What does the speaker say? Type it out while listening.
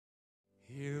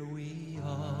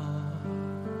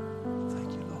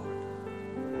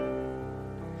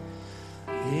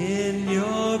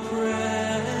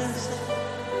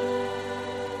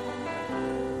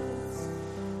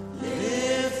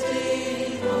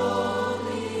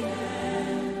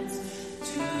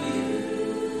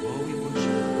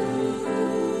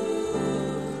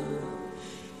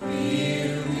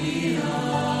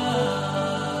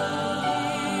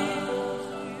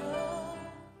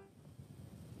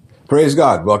Praise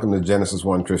God. Welcome to Genesis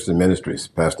 1 Christian Ministries.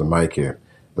 Pastor Mike here.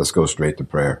 Let's go straight to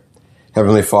prayer.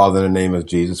 Heavenly Father, in the name of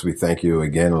Jesus, we thank you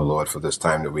again, O Lord, for this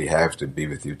time that we have to be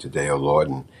with you today, O Lord.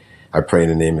 And I pray in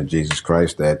the name of Jesus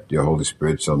Christ that your Holy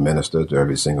Spirit shall minister to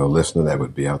every single listener that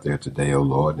would be out there today, O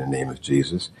Lord, in the name of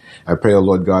Jesus. I pray, O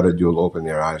Lord God, that you'll open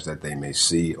their eyes that they may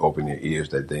see, open their ears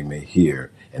that they may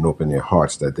hear, and open their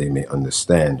hearts that they may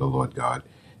understand, O Lord God,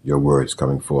 your words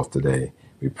coming forth today.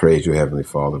 We praise you, Heavenly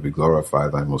Father. We glorify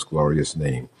thy most glorious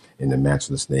name in the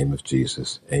matchless name of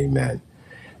Jesus. Amen.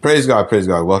 Praise God, praise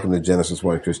God. Welcome to Genesis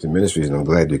 1 Christian Ministries, and I'm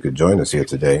glad you could join us here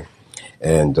today.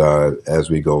 And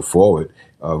as we go forward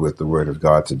with the Word of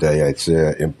God today, it's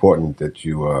important that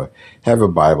you have a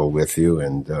Bible with you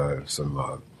and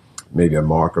some maybe a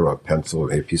marker or a pencil,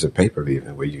 a piece of paper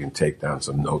even, where you can take down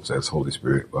some notes as Holy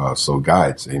Spirit so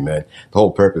guides. Amen. The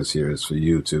whole purpose here is for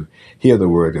you to hear the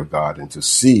Word of God and to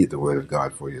see the Word of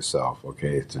God for yourself,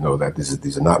 okay? To know that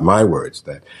these are not my words,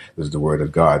 that this is the Word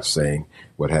of God saying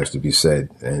what has to be said,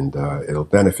 and it'll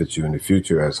benefit you in the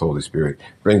future as Holy Spirit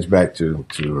brings back to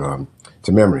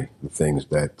memory the things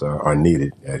that are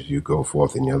needed as you go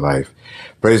forth in your life.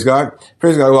 Praise God.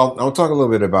 Praise God. Well, I'll talk a little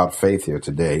bit about faith here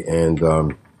today,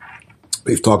 and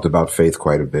we've talked about faith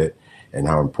quite a bit and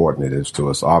how important it is to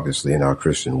us, obviously, in our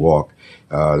Christian walk.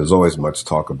 There's always much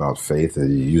talk about faith,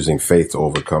 using faith to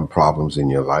overcome problems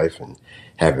in your life and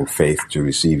having faith to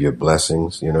receive your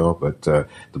blessings, you know. But the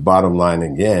bottom line,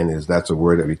 again, is that's a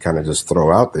word that we kind of just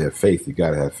throw out there, faith. You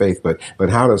got to have faith. But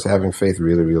how does having faith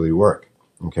really, really work?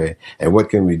 Okay. And what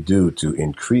can we do to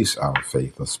increase our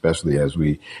faith, especially as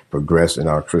we progress in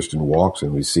our Christian walks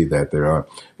and we see that there are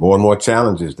more and more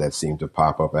challenges that seem to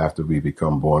pop up after we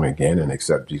become born again and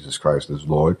accept Jesus Christ as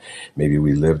Lord. Maybe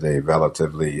we lived a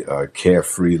relatively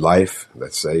carefree life,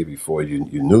 let's say, before you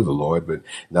knew the Lord, but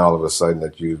now all of a sudden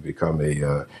that you've become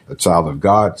a child of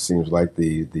God, seems like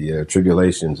the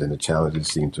tribulations and the challenges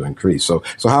seem to increase. So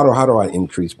how do I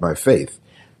increase my faith?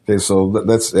 Okay, so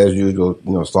let's, as usual,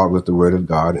 start with the Word of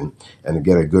God and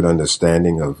get a good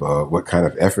understanding of what kind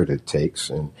of effort it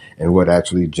takes and what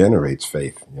actually generates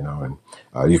faith. And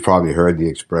you've probably heard the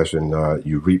expression,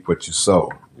 you reap what you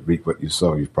sow. You reap what you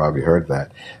sow. You've probably heard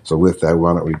that. So with that,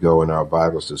 why don't we go in our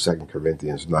Bibles to 2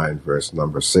 Corinthians 9, verse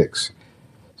number 6.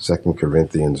 2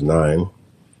 Corinthians 9.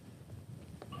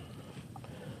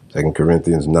 2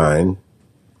 Corinthians 9,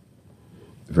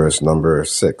 verse number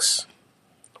 6.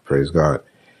 Praise God.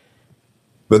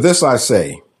 But this I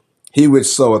say, he which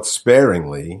soweth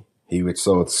sparingly,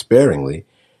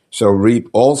 shall reap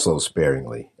also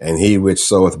sparingly, and he which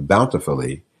soweth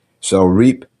bountifully shall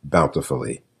reap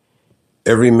bountifully.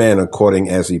 Every man according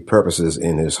as he purposes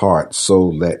in his heart, so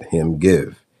let him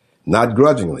give, not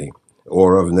grudgingly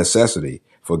or of necessity,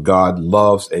 for God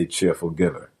loves a cheerful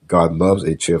giver. God loves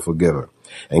a cheerful giver.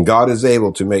 And God is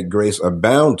able to make grace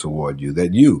abound toward you,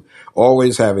 that you,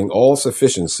 always having all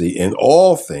sufficiency in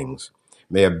all things,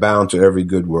 may abound to every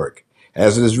good work.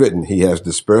 As it is written, he has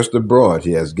dispersed abroad,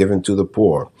 he has given to the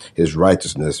poor, his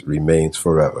righteousness remains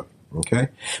forever. Okay?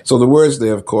 So the words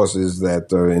there, of course, is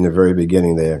that in the very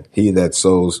beginning there, he that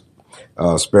sows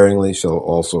sparingly shall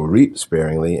also reap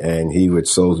sparingly, and he which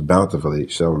sows bountifully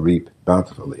shall reap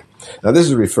bountifully. Now, this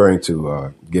is referring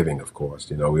to giving, of course.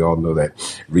 We all know that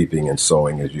reaping and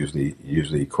sowing is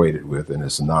usually equated with and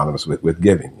is synonymous with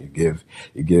giving. You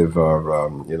give,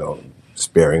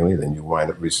 sparingly, then you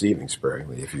wind up receiving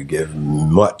sparingly. If you give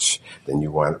much, then you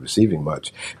wind up receiving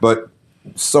much. But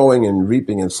sowing and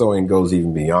reaping and sowing goes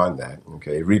even beyond that.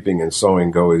 Okay, reaping and sowing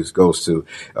goes to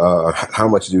how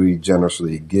much do we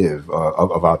generously give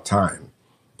of our time?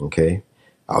 Okay,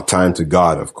 our time to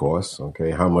God, of course.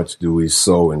 Okay, how much do we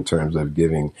sow in terms of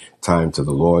giving time to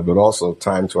the Lord, but also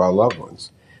time to our loved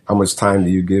ones? How much time do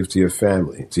you give to your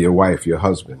family, to your wife, your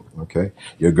husband, okay,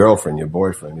 your girlfriend, your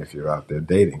boyfriend, if you're out there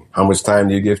dating? How much time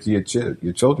do you give to your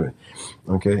children?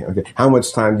 Okay. How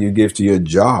much time do you give to your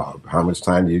job? How much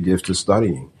time do you give to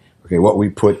studying? Okay, what we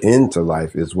put into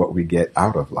life is what we get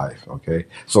out of life, okay?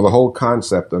 So the whole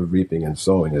concept of reaping and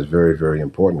sowing is very, very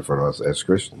important for us as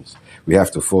Christians. We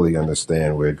have to fully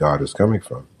understand where God is coming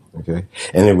from. Okay.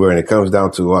 And when it comes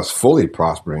down to us fully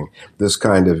prospering, this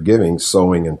kind of giving,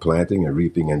 sowing and planting and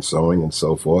reaping and sowing and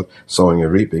so forth, sowing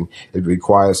and reaping, it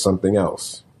requires something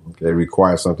else. Okay. It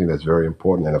requires something that's very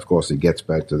important. And of course, it gets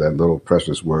back to that little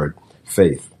precious word,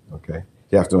 faith. Okay.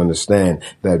 You have to understand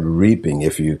that reaping,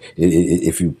 if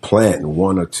you plant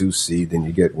one or two seed, then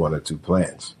you get one or two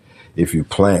plants. If you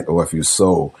plant or if you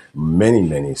sow many,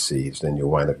 many seeds, then you'll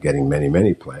wind up getting many,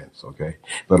 many plants, okay?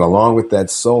 But along with that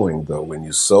sowing, though, when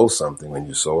you sow something, when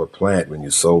you sow a plant, when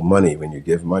you sow money, when you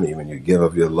give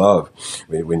of your love,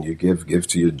 when you give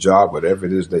to your job, whatever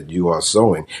it is that you are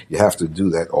sowing, you have to do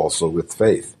that also with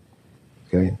faith,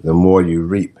 okay? The more you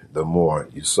reap, the more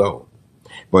you sow.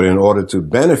 But in order to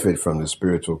benefit from the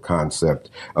spiritual concept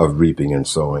of reaping and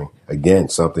sowing, again,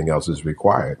 something else is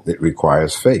required. It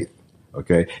requires faith.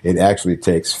 Okay. It actually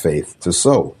takes faith to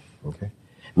sow. Okay.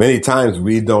 Many times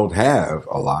we don't have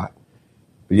a lot,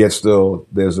 but yet still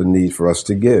there's a need for us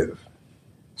to give.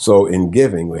 So in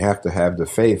giving, we have to have the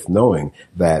faith knowing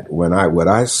that what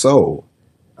I sow,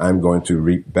 I'm going to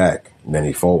reap back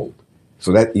manyfold.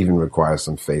 So that even requires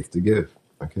some faith to give.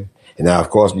 Okay. And now, of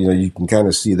course, you can kind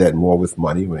of see that more with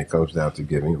money when it comes down to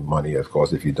giving money. Of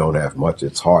course, if you don't have much,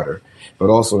 it's harder, but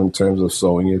also in terms of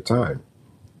sowing your time,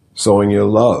 sowing your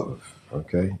love.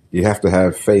 Okay. You have to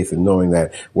have faith in knowing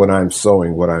that what I'm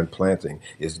sowing, what I'm planting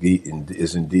is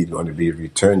indeed going to be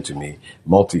returned to me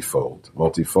multifold.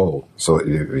 So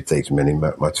it takes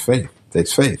much faith. It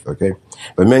takes faith. Okay.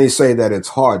 But many say that it's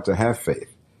hard to have faith.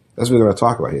 That's what we're going to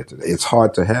talk about here today. It's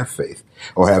hard to have faith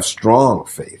or have strong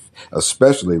faith,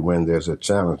 especially when there's a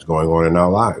challenge going on in our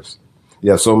lives.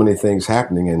 You have so many things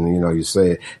happening, and you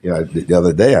say, the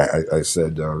other day I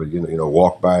said,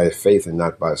 walk by faith and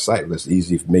not by sight. Well, it's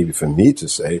easy maybe for me to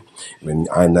say when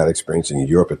I'm not experiencing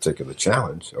your particular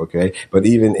challenge, okay? But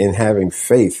even in having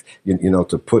faith,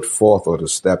 to put forth or to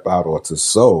step out or to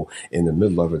sow in the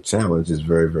middle of a challenge is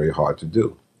very, very hard to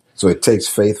do. So it takes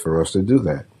faith for us to do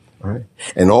that. Right?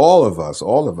 And all of us,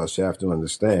 you have to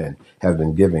understand, have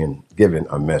been given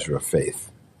a measure of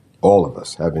faith. All of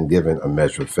us have been given a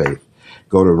measure of faith.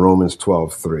 Go to Romans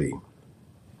 12:3.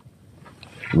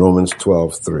 Romans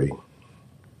 12:3.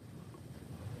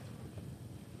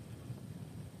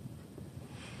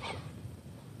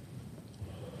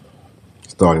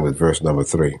 Starting with verse number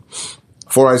 3.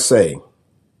 For I say,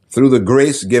 through the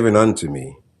grace given unto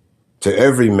me, to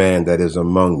every man that is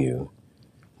among you,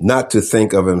 not to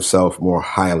think of himself more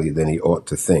highly than he ought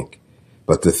to think,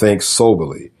 but to think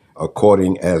soberly,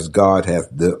 according as God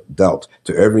hath dealt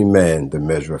to every man the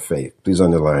measure of faith. Please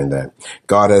underline that.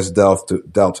 God has dealt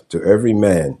to every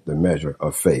man the measure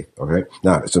of faith. Okay.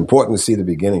 Now, it's important to see the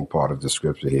beginning part of the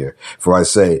scripture here. For I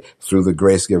say, through the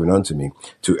grace given unto me,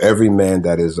 to every man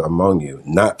that is among you,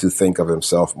 not to think of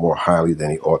himself more highly than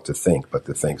he ought to think, but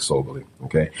to think soberly.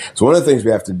 Okay. So one of the things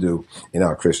we have to do in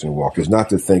our Christian walk is not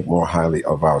to think more highly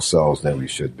of ourselves than we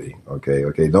should be. Okay.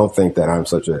 Okay. Don't think that I'm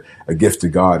such a gift to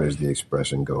God, as the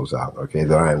expression goes out. Okay.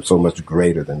 That I am so much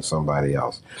greater than somebody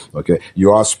else. Okay.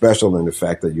 You are special in the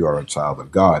fact that you are a child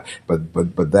of God, but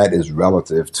that is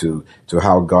relative to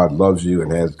how God loves you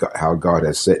and how God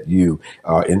has set you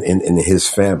in his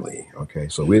family. Okay.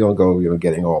 So we don't go,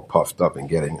 getting all puffed up and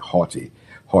getting haughty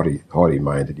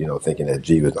minded, thinking that,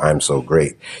 gee, I'm so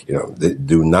great.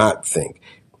 Do not think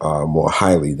more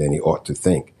highly than he ought to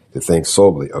think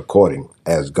soberly, according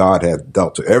as God hath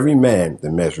dealt to every man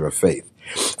the measure of faith.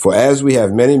 For as we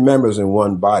have many members in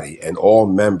one body, and all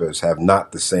members have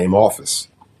not the same office.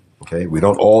 Okay, we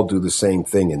don't all do the same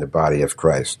thing in the body of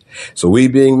Christ. So we,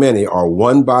 being many, are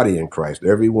one body in Christ,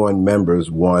 every one members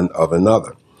one of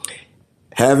another.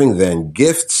 Having then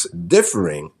gifts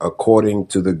differing according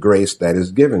to the grace that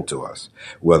is given to us.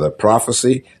 Whether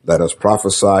prophecy, let us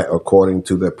prophesy according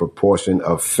to the proportion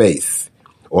of faith.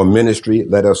 Or ministry,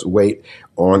 let us wait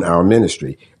on our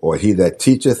ministry. Or he that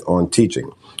teacheth on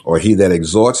teaching. Or he that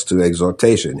exhorts to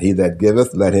exhortation. He that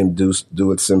giveth, let him do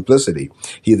with simplicity.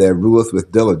 He that ruleth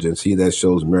with diligence. He that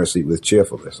shows mercy with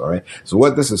cheerfulness. All right. So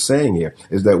what this is saying here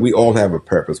is that we all have a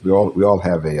purpose. We all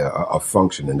have a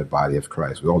function in the body of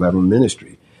Christ. We all have a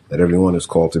ministry. That everyone is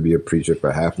called to be a preacher,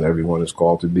 perhaps, and everyone is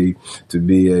called to be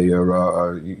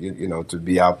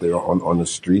out there on the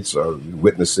streets,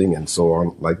 witnessing and so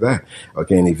on, like that.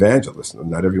 Okay, an evangelist.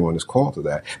 Not everyone is called to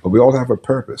that, but we all have a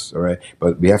purpose. All right,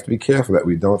 but we have to be careful that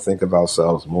we don't think of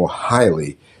ourselves more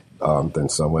highly than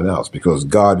someone else, because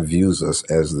God views us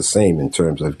as the same in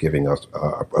terms of giving us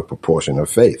a proportion of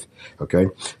faith. Okay,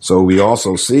 so we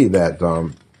also see that.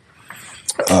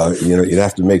 You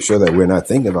have to make sure that we're not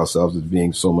thinking of ourselves as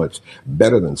being so much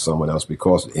better than someone else,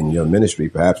 because in your ministry,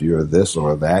 perhaps you're this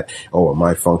or that. Oh,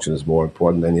 my function is more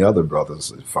important than the other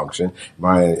brother's function.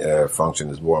 My function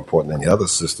is more important than the other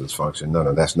sister's function.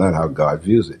 No, that's not how God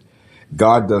views it.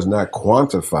 God does not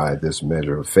quantify this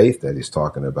measure of faith that he's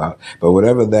talking about, but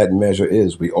whatever that measure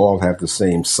is, we all have the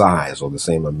same size or the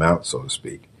same amount, so to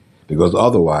speak. Because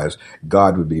otherwise,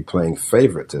 God would be playing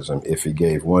favoritism if he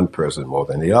gave one person more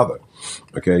than the other.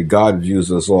 Okay, God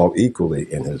views us all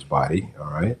equally in his body,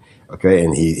 all right? Okay,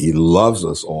 and he loves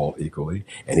us all equally,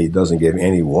 and he doesn't give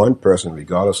any one person,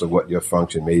 regardless of what your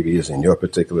function maybe is in your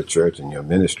particular church, in your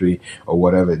ministry, or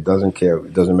whatever, it doesn't care,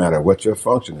 it doesn't matter what your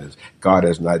function is. God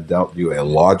has not dealt you a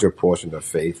larger portion of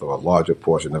faith or a larger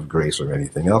portion of grace or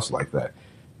anything else like that.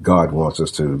 God wants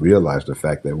us to realize the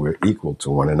fact that we're equal to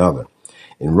one another.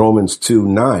 In Romans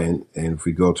 2:9, and if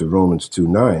we go to Romans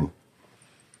 2:9,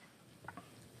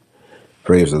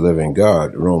 praise the living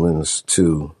God, Romans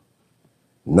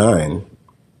 2:9,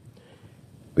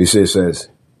 we see it says,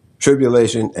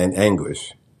 tribulation and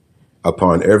anguish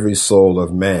upon every soul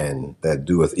of man that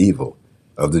doeth evil,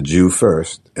 of the Jew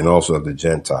first, and also of the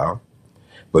Gentile.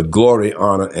 But glory,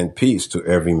 honor, and peace to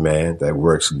every man that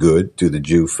works good, to the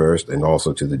Jew first, and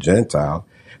also to the Gentile.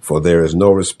 For there is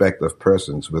no respect of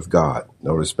persons with God.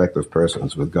 No respect of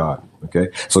persons with God. Okay?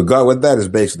 So God, what that is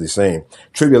basically saying,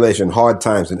 tribulation, hard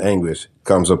times, and anguish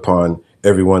comes upon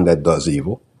everyone that does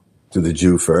evil, to the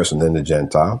Jew first and then the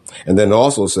Gentile. And then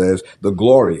also says the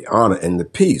glory, honor, and the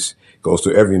peace goes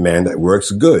to every man that works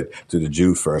good, to the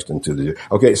Jew first and to the Jew.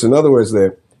 Okay, so in other words,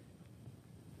 the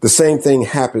same thing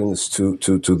happens to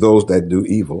those that do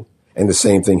evil, and the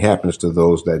same thing happens to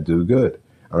those that do good.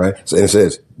 All right. So it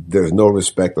says there's no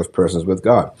respect of persons with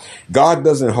God. God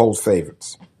doesn't hold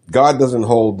favorites. God doesn't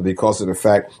hold because of the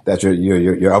fact that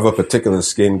you're of a particular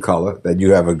skin color, that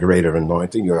you have a greater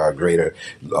anointing, you have a greater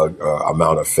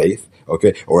amount of faith.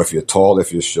 Okay. Or if you're tall,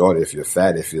 if you're short, if you're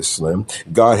fat, if you're slim,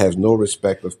 God has no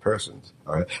respect of persons.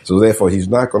 All right. So therefore, he's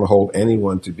not going to hold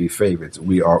anyone to be favorites.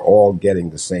 We are all getting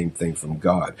the same thing from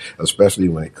God, especially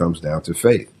when it comes down to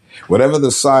faith. Whatever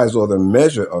the size or the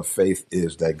measure of faith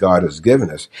is that God has given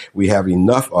us, we have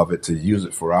enough of it to use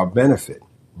it for our benefit.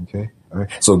 Okay. All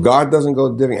right. So God doesn't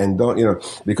go different, and don't,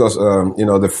 because,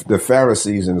 the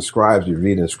Pharisees and the scribes, you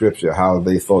read in scripture how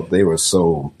they thought they were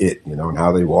so and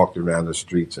how they walked around the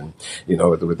streets and,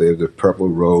 with their purple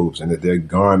robes and their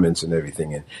garments and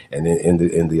everything. And in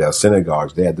the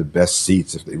synagogues, they had the best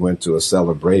seats. If they went to a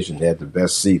celebration, they had the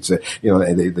best seats,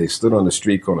 and they stood on the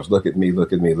street corners. Look at me,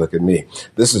 look at me, look at me.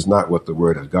 This is not what the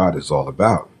word of God is all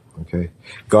about. Okay.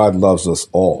 God loves us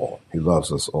all. He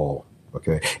loves us all.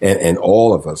 Okay. And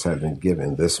all of us have been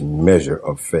given this measure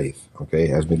of faith. Okay.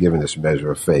 Has been given this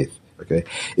measure of faith. Okay.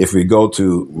 If we go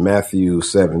to Matthew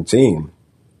 17,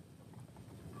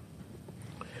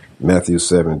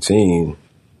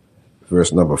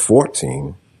 verse number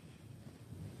 14.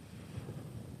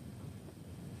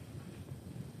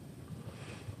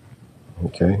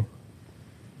 Okay.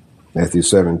 Matthew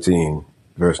 17,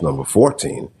 verse number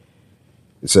 14.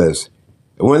 It says,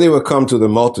 when they were come to the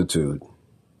multitude,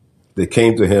 there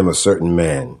came to him a certain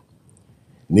man,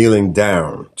 kneeling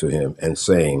down to him and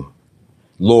saying,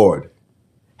 Lord,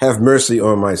 have mercy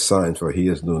on my son, for he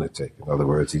is lunatic. In other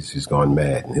words, he's gone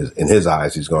mad. In his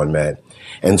eyes, he's gone mad,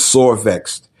 and sore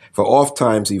vexed. For oft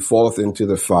times he falleth into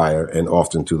the fire, and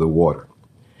oft into the water.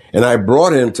 And I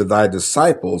brought him to thy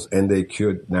disciples, and they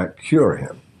could not cure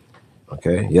him.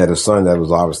 Okay, he had a son that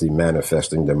was obviously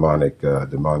manifesting demonic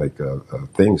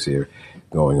things here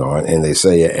going on. And they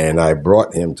say, and I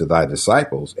brought him to thy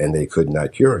disciples, and they could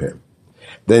not cure him.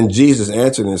 Then Jesus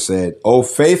answered and said, O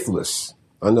faithless,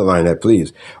 underline that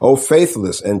please, O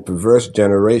faithless and perverse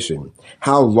generation,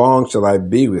 how long shall I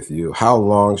be with you? How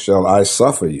long shall I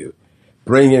suffer you?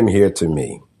 Bring him here to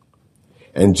me.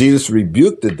 And Jesus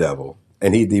rebuked the devil,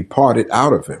 and he departed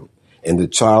out of him, and the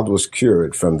child was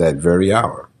cured from that very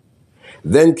hour.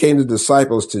 Then came the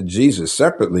disciples to Jesus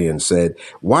separately and said,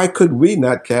 why could we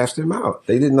not cast him out?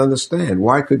 They didn't understand.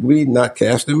 Why could we not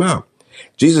cast him out?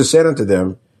 Jesus said unto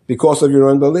them, because of your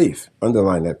unbelief.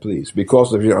 Underline that, please.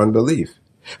 Because of your unbelief.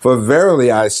 For verily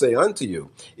I say unto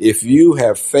you, if you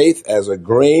have faith as a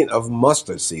grain of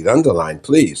mustard seed, underline,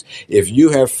 please. If you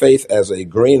have faith as a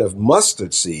grain of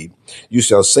mustard seed, you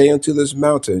shall say unto this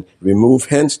mountain, remove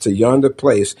hence to yonder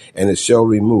place, and it shall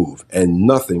remove, and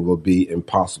nothing will be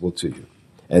impossible to you.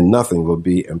 And nothing will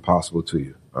be impossible to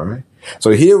you. All right. So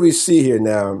here we see here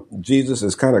now, Jesus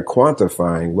is kind of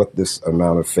quantifying what this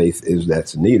amount of faith is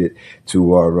that's needed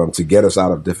to get us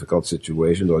out of difficult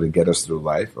situations or to get us through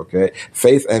life. Okay.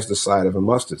 Faith as the size of a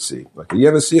mustard seed. Okay. You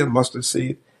ever see a mustard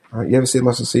seed? All right. You ever see a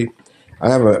mustard seed? I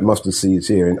have a mustard seeds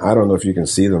here, and I don't know if you can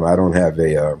see them. I don't have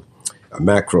a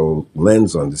macro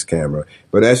lens on this camera,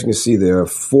 but as you can see, there are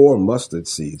 4 mustard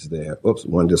seeds there. Oops,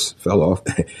 one just fell off,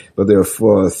 but there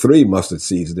are 3 mustard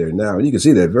seeds there now. And you can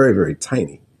see they're very, very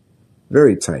tiny,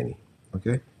 very tiny.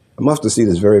 Okay. A mustard seed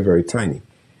is very, very tiny.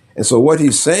 And so what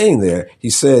he's saying there, he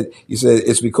said,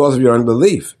 it's because of your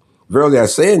unbelief Verily I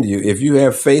say unto you, if you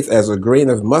have faith as a grain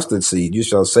of mustard seed, you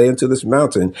shall say unto this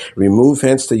mountain, remove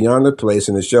hence to yonder place,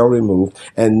 and it shall remove,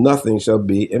 and nothing shall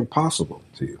be impossible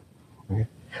to you. Okay?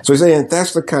 So he's saying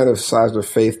that's the kind of size of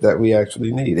faith that we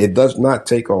actually need. It does not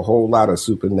take a whole lot of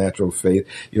supernatural faith,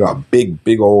 a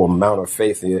big old amount of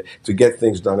faith here to get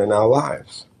things done in our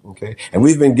lives. Okay. And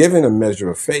we've been given a measure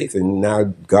of faith, and now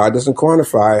God doesn't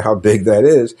quantify how big that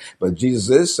is, but Jesus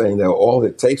is saying that all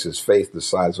it takes is faith the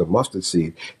size of a mustard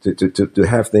seed to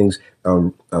have things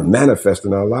manifest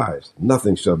in our lives.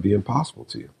 Nothing shall be impossible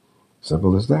to you.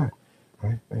 Simple as that.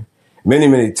 Right?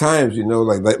 Many times,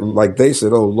 like they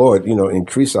said, oh Lord,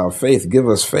 increase our faith, give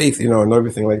us faith, and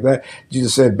everything like that.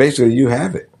 Jesus said, basically, you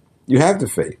have it. You have the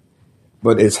faith,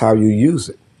 but it's how you use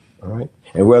it. All right.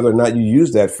 And whether or not you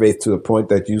use that faith to the point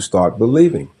that you start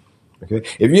believing. Okay.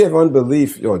 If you have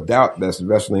unbelief or doubt that's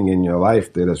wrestling in your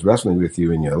life, that is wrestling with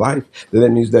you in your life, then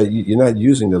that means that you're not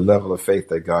using the level of faith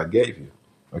that God gave you.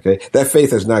 Okay. That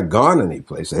faith has not gone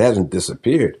anyplace. It hasn't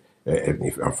disappeared.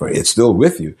 It's still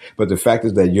with you. But the fact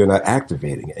is that you're not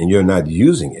activating it and you're not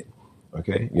using it.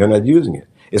 Okay. You're not using it.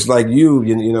 It's like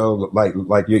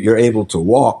like you're able to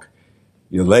walk.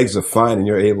 Your legs are fine and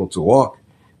you're able to walk.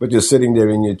 But you're sitting there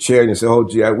in your chair and you say, oh,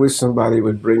 gee, I wish somebody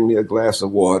would bring me a glass of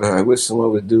water. I wish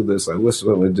someone would do this. I wish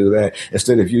someone would do that.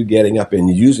 Instead of you getting up and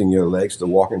using your legs to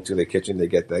walk into the kitchen to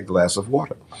get that glass of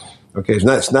water. Okay,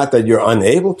 it's not that you're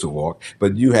unable to walk,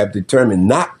 but you have determined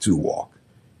not to walk.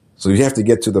 So you have to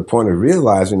get to the point of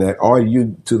realizing that are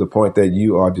you to the point that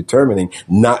you are determining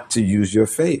not to use your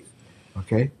faith.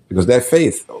 Okay, because that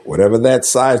faith, whatever that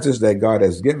size is that God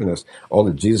has given us, all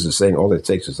that Jesus is saying, all it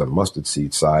takes is a mustard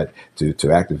seed size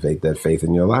to activate that faith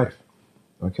in your life.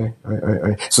 Okay, all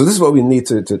right. So this is what we need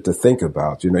to think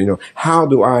about. How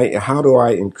do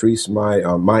I increase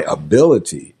my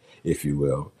ability, if you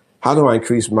will? How do I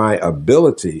increase my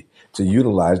ability to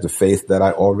utilize the faith that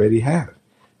I already have?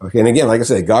 Okay, and again, like I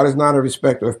said, God is not a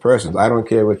respecter of persons. I don't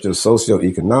care what your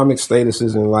socioeconomic status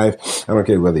is in life. I don't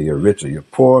care whether you're rich or you're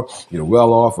poor, you're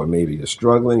well off, or maybe you're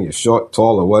struggling, you're short,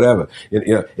 tall, or whatever.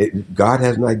 God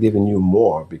has not given you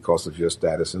more because of your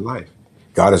status in life.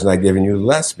 God has not given you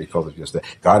less because of your status.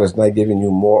 God has not given you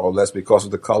more or less because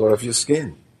of the color of your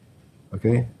skin.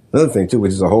 Okay? Another thing, too,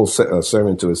 which is a whole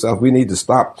sermon to itself, we need to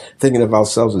stop thinking of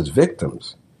ourselves as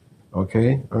victims.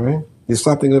 Okay? All right? You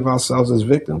stop thinking of ourselves as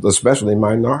victims, especially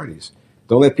minorities.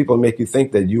 Don't let people make you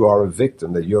think that you are a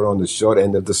victim, that you're on the short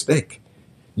end of the stick.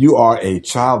 You are a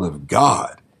child of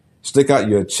God. Stick out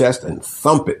your chest and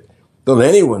thump it. Don't let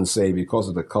anyone say because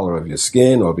of the color of your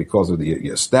skin or because of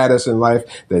your status in life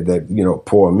that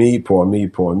poor me, poor me,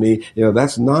 poor me.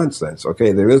 That's nonsense.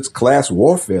 Okay, there is class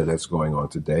warfare that's going on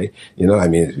today.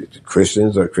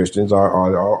 Christians are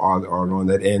on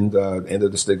that end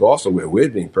of the stick also, where we're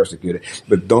being persecuted.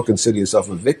 But don't consider yourself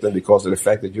a victim because of the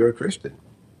fact that you're a Christian.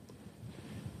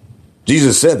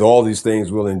 Jesus said all these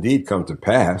things will indeed come to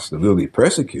pass, that we'll be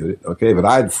persecuted, okay? But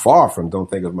I far from don't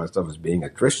think of myself as being a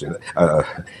Christian,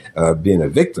 being a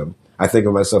victim. I think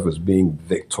of myself as being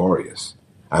victorious.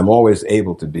 I'm always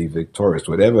able to be victorious.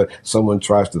 Whatever someone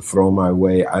tries to throw my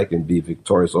way, I can be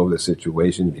victorious over the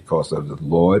situation because of the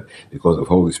Lord, because of the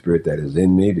Holy Spirit that is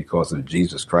in me, because of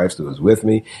Jesus Christ who is with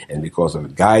me, and because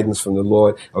of guidance from the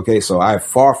Lord. Okay, so I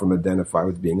far from identify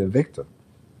with being a victim.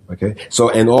 Okay, so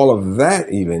and all of that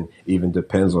even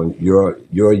depends on your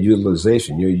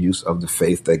utilization, your use of the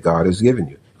faith that God has given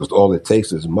you, because all it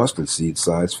takes is mustard seed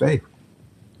size faith.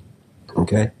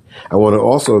 Okay, I want to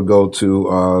also go to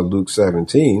Luke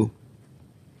 17.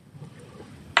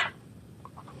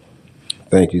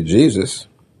 Thank you, Jesus.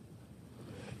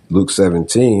 Luke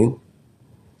 17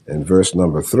 and verse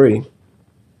number 3.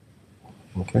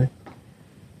 Okay,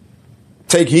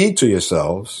 take heed to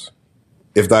yourselves.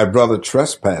 If thy brother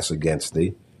trespass against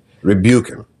thee, rebuke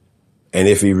him. And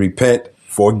if he repent,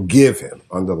 forgive him.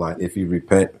 Underline, if he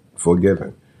repent, forgive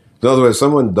him. In other words,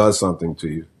 someone does something to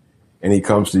you, and he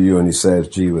comes to you and he says,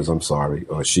 gee whiz, I'm sorry.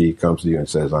 Or she comes to you and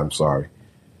says, I'm sorry.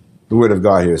 The word of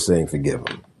God here is saying, forgive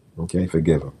him. Okay,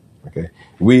 forgive him. Okay.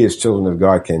 We as children of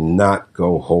God cannot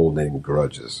go holding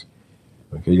grudges.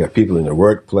 Okay, you got people in the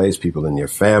workplace, people in your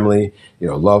family,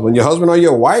 loved one, your husband or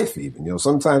your wife even.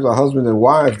 Sometimes our husbands and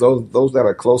wives, those that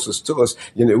are closest to us,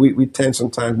 we tend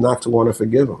sometimes not to want to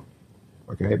forgive them.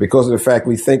 Okay, because of the fact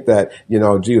we think that,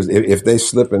 geez, if they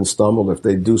slip and stumble, if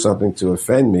they do something to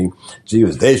offend me,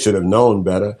 geez, they should have known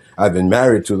better. I've been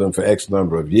married to them for X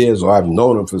number of years, or I've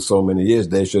known them for so many years,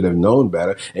 they should have known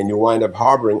better. And you wind up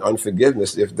harboring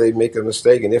unforgiveness if they make a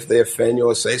mistake and if they offend you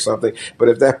or say something. But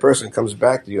if that person comes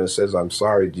back to you and says, I'm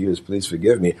sorry, Jesus, please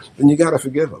forgive me, then you got to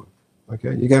forgive them.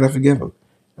 Okay, you got to forgive them.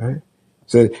 All right.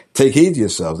 Said, take heed to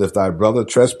yourselves. If thy brother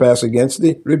trespass against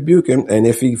thee, rebuke him. And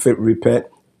if he repent,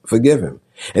 forgive him.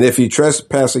 And if he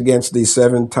trespass against thee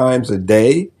 7 times a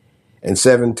day, and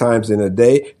 7 times in a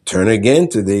day, turn again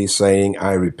to thee, saying,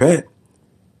 I repent,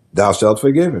 thou shalt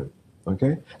forgive him.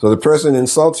 Okay? So the person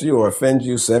insults you or offends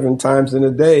you 7 times in a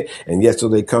day, and yet so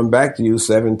they come back to you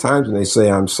 7 times and they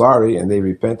say, I'm sorry, and they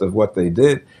repent of what they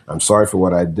did. I'm sorry for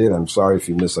what I did. I'm sorry if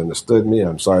you misunderstood me.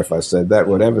 I'm sorry if I said that.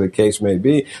 Whatever the case may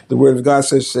be, the word of God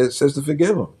says to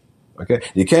forgive them. Okay?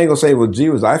 You can't go say, well,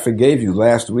 Jesus, I forgave you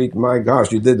last week. My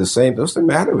gosh, you did the same. What's the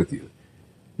matter with you?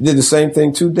 You did the same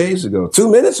thing 2 days ago. 2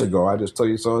 minutes ago, I just told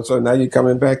you so and so. Now you're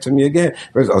coming back to me again.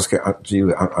 Okay,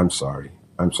 Jesus, I'm sorry.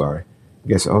 I'm sorry.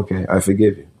 Guess, okay, I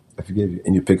forgive you. I forgive you.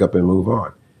 And you pick up and move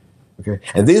on. Okay.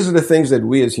 And these are the things that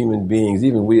we as human beings,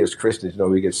 even we as Christians,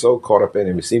 we get so caught up in,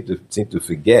 and we seem to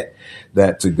forget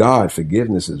that to God,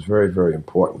 forgiveness is very, very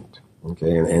important.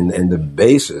 Okay. And the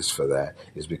basis for that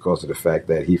is because of the fact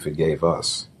that he forgave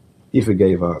us. He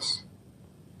forgave us.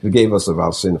 He forgave us of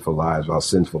our sinful lives, our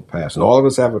sinful past. And all of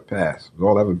us have a past. We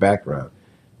all have a background.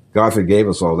 God forgave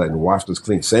us all that and washed us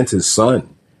clean, sent his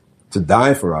son to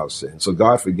die for our sins. So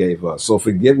God forgave us. So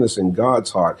forgiveness in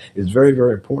God's heart is very,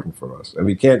 very important for us. And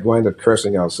we can't wind up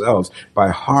cursing ourselves by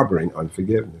harboring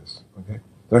unforgiveness. Okay.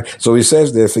 All right. So he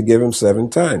says there, forgive him 7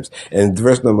 times. And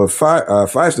verse number 5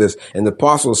 says, and the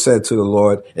apostle said to the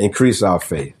Lord, increase our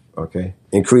faith. Okay.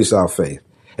 Increase our faith.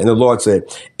 And the Lord said,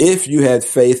 if you had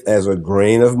faith as a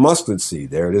grain of mustard seed,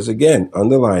 there it is again,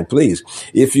 underline, please.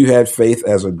 If you had faith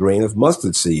as a grain of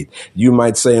mustard seed, you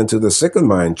might say unto the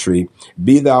sycamore tree,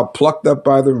 be thou plucked up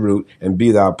by the root and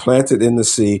be thou planted in the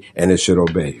sea, and it should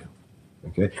obey you.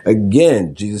 Okay.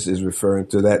 Again, Jesus is referring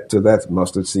to that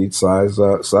mustard seed size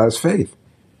faith.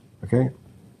 Okay.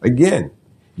 Again,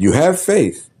 you have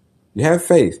faith. You have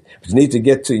faith. But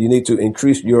you need to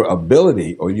increase your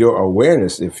ability or your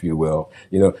awareness, if you will,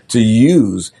 to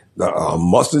use the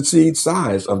mustard seed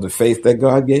size of the faith that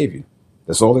God gave you.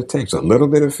 That's all it takes. A little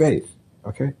bit of faith.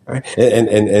 Okay. All right. And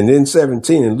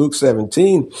in Luke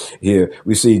 17 here,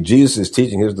 we see Jesus is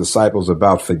teaching his disciples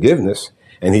about forgiveness.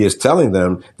 And he is telling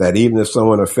them that even if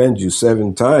someone offends you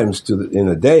 7 times in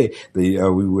a day, we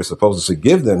were supposed to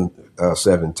forgive them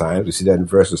 7 times. We see that in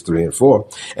verses 3 and 4.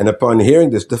 And upon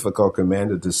hearing this difficult command,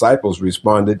 the disciples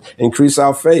responded, increase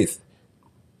our faith.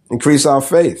 Increase our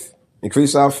faith.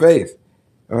 Increase our faith.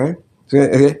 All right.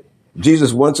 Okay.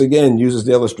 Jesus once again uses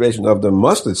the illustration of the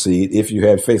mustard seed. If you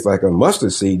had faith like a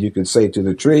mustard seed, you could say to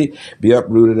the tree, be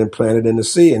uprooted and planted in the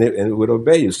sea, and it would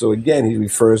obey you. So again, he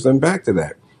refers them back to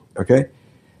that. Okay.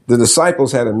 The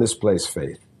disciples had a misplaced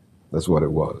faith. That's what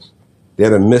it was. They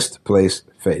had a misplaced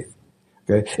faith.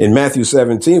 Okay. In Matthew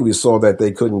 17, we saw that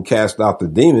they couldn't cast out the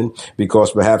demon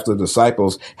because perhaps the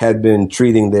disciples had been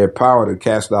treating their power to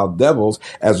cast out devils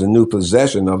as a new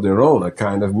possession of their own, a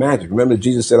kind of magic. Remember,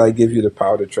 Jesus said, I give you the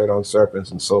power to tread on serpents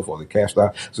and so forth, to cast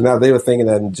out. So now they were thinking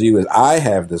that Jesus, I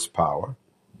have this power.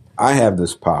 I have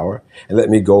this power, and let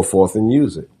me go forth and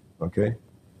use it. Okay.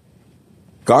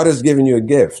 God has given you a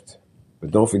gift. But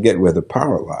don't forget where the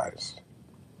power lies.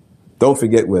 Don't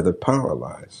forget where the power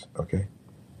lies. Okay.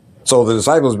 So the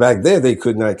disciples back there, they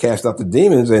could not cast out the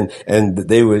demons, and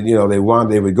they would,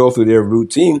 they would go through their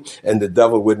routine and the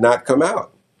devil would not come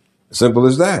out. Simple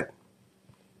as that.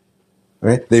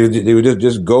 Right? They would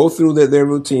just go through their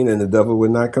routine and the devil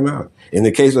would not come out. In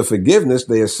the case of forgiveness,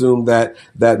 they assumed that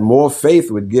more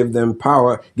faith would give them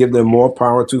more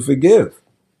power to forgive.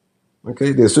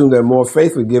 Okay. They assumed that more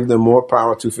faith would give them more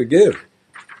power to forgive.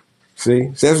 See,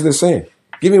 that's what they're saying.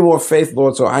 Give me more faith,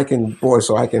 Lord, so I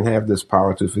can have this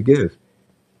power to forgive.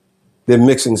 They're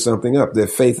mixing something up. Their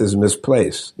faith is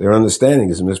misplaced. Their understanding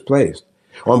is misplaced.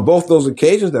 On both those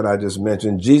occasions that I just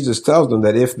mentioned, Jesus tells them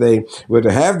that if they were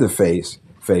to have the faith,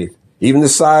 even the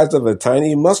size of a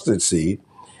tiny mustard seed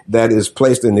that is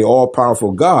placed in the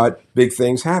all-powerful God, big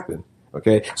things happen.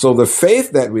 Okay, so the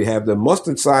faith that we have, the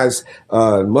mustard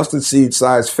seed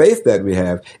size faith that we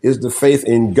have, is the faith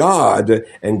in God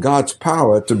and God's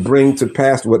power to bring to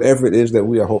pass whatever it is that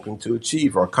we are hoping to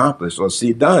achieve or accomplish or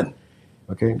see done.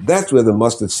 Okay, that's where the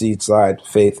mustard seed size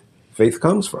faith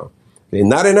comes from. Okay,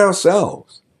 not in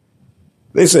ourselves.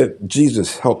 They said,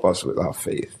 Jesus, help us with our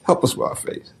faith. Help us with our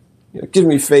faith. Give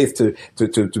me faith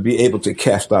to be able to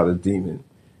cast out a demon.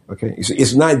 Okay, you see,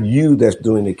 it's not you that's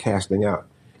doing the casting out.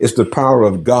 It's the power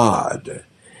of God.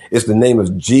 It's the name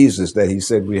of Jesus that he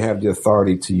said we have the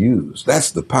authority to use. That's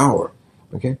the power.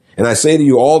 Okay. And I say to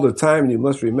you all the time, and you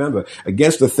must remember,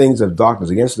 against the things of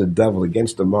darkness, against the devil,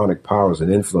 against demonic powers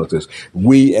and influences,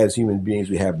 we as human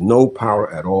beings, we have no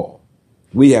power at all.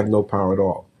 We have no power at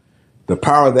all. The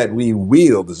power that we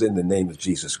wield is in the name of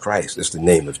Jesus Christ. It's the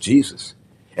name of Jesus.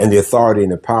 and the authority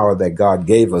and the power that God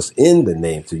gave us in the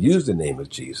name, to use the name of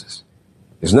Jesus.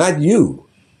 It's not you.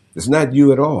 It's not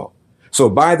you at all. So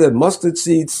by the mustard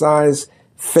seed size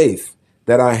faith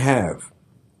that I have,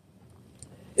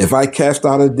 if I cast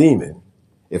out a demon,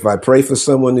 if I pray for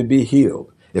someone to be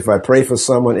healed, if I pray for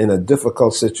someone in a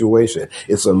difficult situation,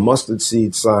 it's a mustard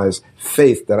seed size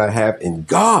faith that I have in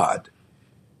God,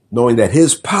 knowing that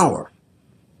his power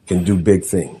can do big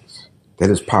things, that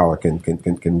his power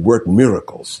can work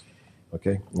miracles.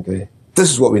 Okay.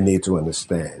 This is what we need to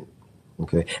understand.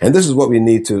 Okay. And this is what we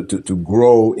need to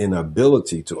grow in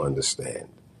ability to understand,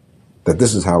 that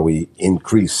this is how we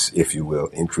increase, if you will,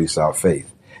 increase our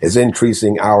faith. It's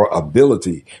increasing our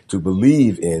ability to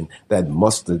believe in that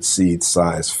mustard seed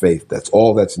size faith. That's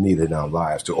all that's needed in our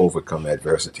lives to overcome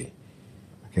adversity.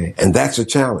 Okay. And that's a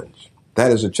challenge.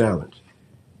 That is a challenge.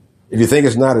 If you think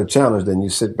it's not a challenge, then you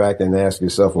sit back and ask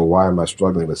yourself, well, why am I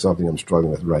struggling with something I'm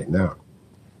struggling with right now?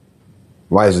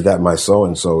 Why is it that my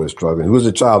so-and-so is struggling? Who's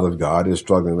a child of God is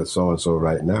struggling with so-and-so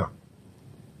right now?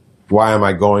 Why am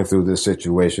I going through this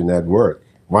situation at work?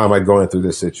 Why am I going through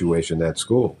this situation at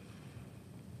school?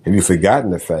 Have you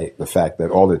forgotten the fact that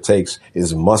all it takes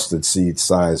is mustard seed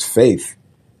size faith,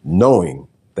 knowing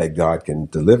that God can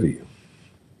deliver you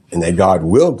and that God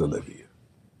will deliver you?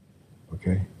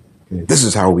 Okay. This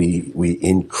is how we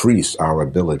increase our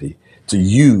ability to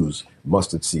use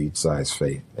mustard seed size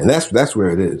faith. And that's where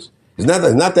it is. It's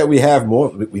not that we have more,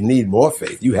 we need more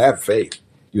faith. You have faith.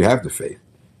 You have the faith.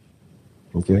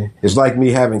 Okay. It's like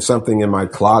me having something in my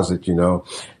closet,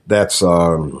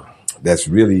 that's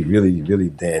really, really, really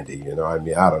dandy. I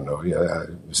mean, I don't know.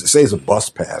 Say it's a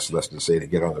bus pass, let's just say, to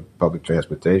get on the public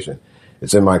transportation.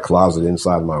 It's in my closet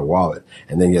inside my wallet.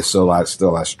 And then yet still I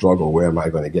struggle. Where am I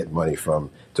going to get money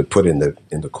from to put in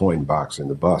the coin box on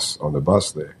the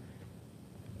bus there?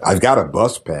 I've got a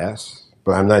bus pass,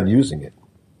 but I'm not using it.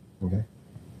 Okay.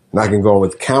 And I can go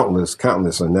with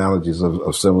countless analogies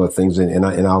of similar things in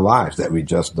our lives that we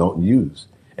just don't use.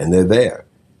 And they're there.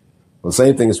 Well, the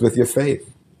same thing is with your faith.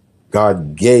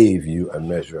 God gave you a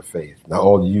measure of faith. Now,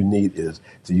 all you need is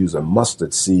to use a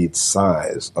mustard seed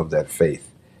size of that faith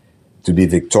to be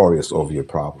victorious over your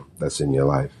problem that's in your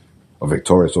life, or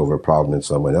victorious over a problem in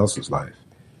someone else's life.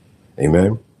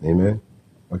 Amen? Amen?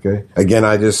 Okay? Again,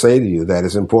 I just say to you that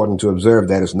it's important to observe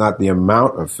that it's not the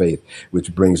amount of faith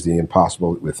which brings the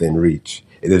impossible within reach.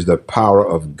 It is the power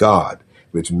of God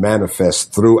which manifests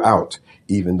throughout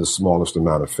even the smallest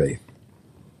amount of faith.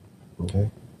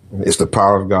 Okay? It's the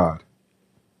power of God.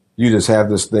 You just have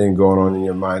this thing going on in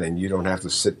your mind, and you don't have to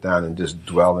sit down and just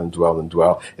dwell and dwell and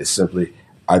dwell. It's simply,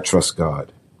 I trust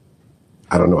God.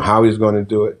 I don't know how he's going to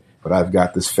do it, but I've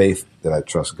got this faith that I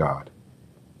trust God.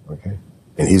 Okay?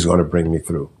 And he's going to bring me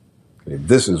through. Okay?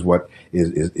 This is what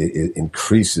it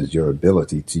increases your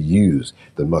ability to use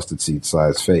the mustard seed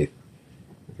size faith.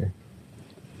 Okay?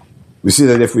 We see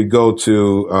that if we go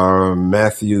to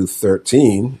Matthew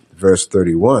 13, verse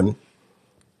 31,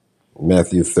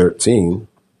 Matthew 13,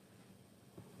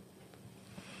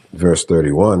 verse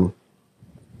 31.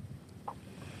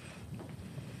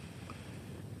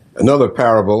 Another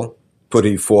parable put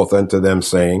he forth unto them,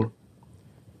 saying,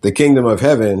 the kingdom of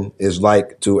heaven is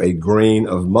like to a grain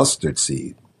of mustard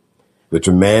seed, which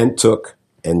a man took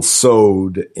and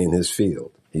sowed in his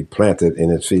field. He planted in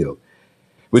his field,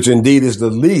 which indeed is the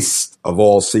least of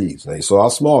all seeds. Now you saw how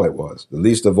small it was, the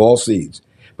least of all seeds.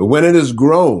 But when it is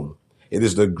grown, it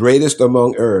is the greatest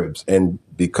among herbs, and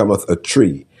becometh a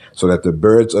tree, so that the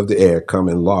birds of the air come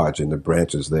and lodge in the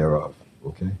branches thereof.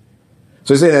 Okay.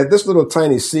 So you say that this little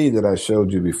tiny seed that I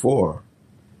showed you before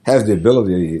has the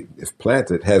ability, if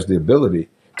planted, has the ability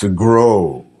to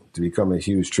grow, to become a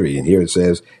huge tree. And here it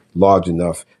says large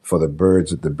enough for the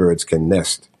birds that the birds can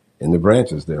nest in the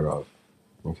branches thereof.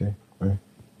 Okay. Right.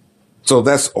 So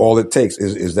that's all it takes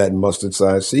is that mustard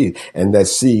sized seed. And that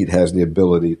seed has the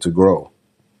ability to grow.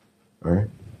 All right.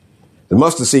 The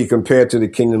mustard seed compared to the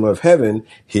kingdom of heaven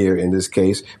here in this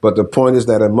case. But the point is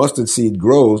that a mustard seed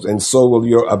grows, and so will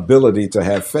your ability to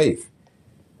have faith.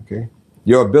 Okay.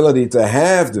 Your ability to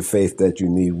have the faith that you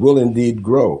need will indeed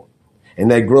grow.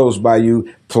 And that grows by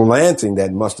you planting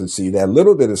that mustard seed, that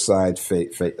little bit of size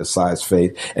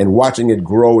faith, and watching it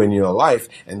grow in your life.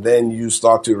 And then you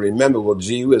start to remember, well,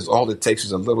 gee whiz, all it takes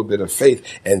is a little bit of faith,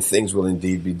 and things will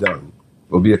indeed be done,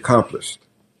 will be accomplished.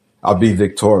 I'll be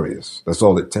victorious. That's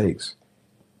all it takes.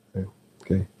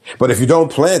 Okay. But if you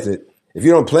don't plant it, if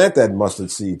you don't plant that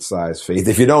mustard seed size faith,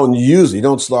 if you don't use it, you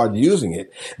don't start using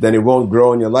it, then it won't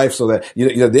grow in your life. So that,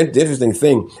 the interesting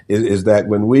thing is that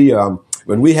when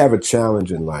we have a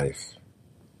challenge in life,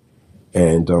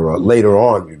 and later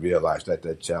on we realize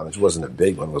that challenge wasn't a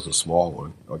big one, it was a small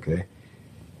one. Okay.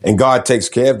 And God takes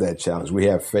care of that challenge. We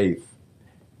have faith.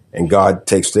 And God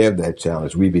takes care of that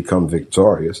challenge. We become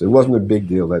victorious. It wasn't a big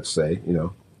deal, let's say,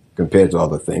 compared to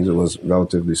other things. It was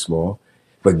relatively small.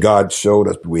 But God showed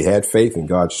us, we had faith, and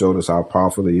God showed us how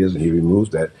powerful he is, and he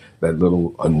removes that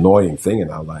little annoying thing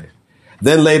in our life.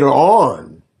 Then later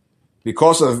on,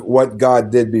 because of what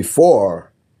God did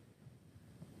before,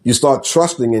 you start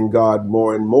trusting in God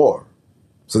more and more.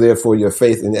 So therefore, your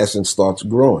faith, in essence, starts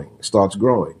growing.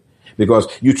 Because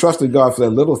you trusted God for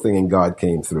that little thing, and God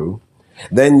came through.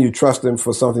 Then you trust him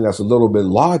for something that's a little bit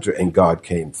larger, and God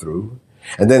came through.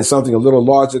 And then something a little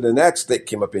larger than that stick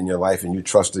came up in your life, and you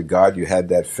trusted God. You had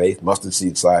that faith, mustard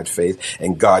seed size faith,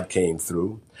 and God came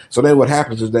through. So then what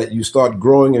happens is that you start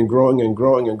growing and growing and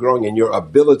growing and growing in your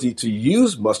ability to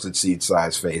use mustard seed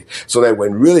size faith, so that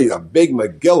when really a big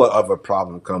Megillah of a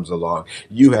problem comes along,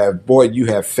 you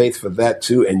have faith for that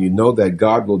too, and you know that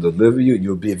God will deliver you.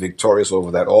 You'll be victorious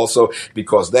over that also,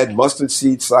 because that mustard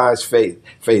seed size faith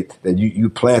that you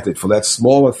planted for that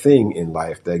smaller thing in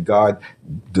life that God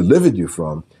delivered you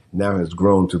from, now has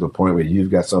grown to the point where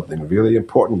you've got something really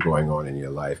important going on in your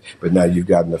life. But now you've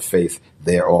gotten the faith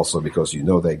there also, because you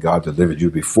know that God delivered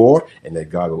you before, and that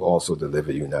God will also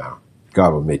deliver you now.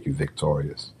 God will make you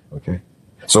victorious. Okay?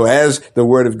 So as the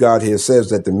word of God here says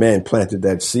that the man planted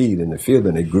that seed in the field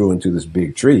and it grew into this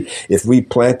big tree. If we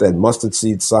plant that mustard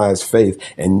seed size faith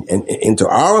and into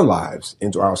our lives,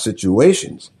 into our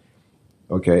situations,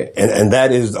 okay. And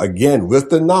that is, again, with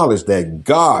the knowledge that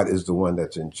God is the one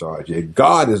that's in charge. Yeah,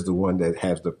 God is the one that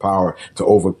has the power to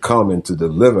overcome and to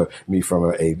deliver me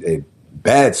from a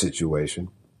bad situation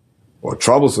or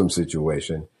troublesome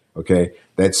situation. Okay.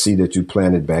 That seed that you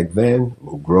planted back then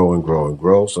will grow and grow and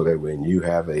grow, so that when you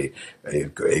have a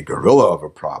gorilla of a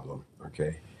problem,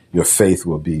 okay, your faith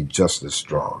will be just as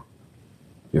strong.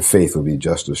 Your faith will be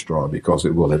just as strong, because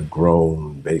it will have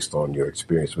grown based on your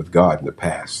experience with God in the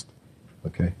past.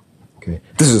 Okay.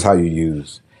 This is how you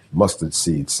use mustard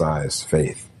seed size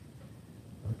faith.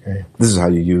 Okay. This is how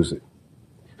you use it.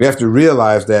 We have to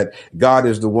realize that God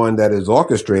is the one that is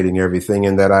orchestrating everything,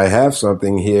 and that I have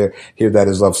something here that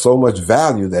is of so much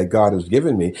value that God has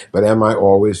given me. But am I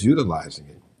always utilizing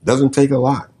it? Doesn't take a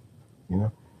lot.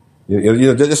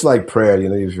 Just like prayer.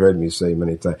 You've heard me say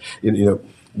many times.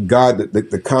 God,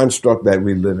 the construct that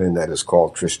we live in that is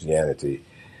called Christianity.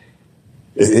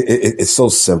 It's so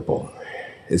simple.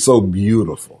 It's so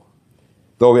beautiful.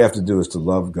 All we have to do is to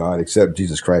love God, accept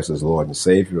Jesus Christ as Lord and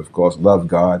Savior, of course, love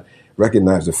God,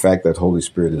 recognize the fact that Holy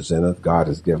Spirit is in us. God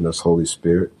has given us Holy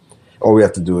Spirit. All we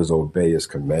have to do is obey his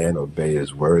command, obey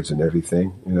his words and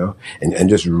everything, and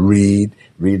just read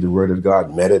the word of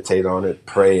God, meditate on it,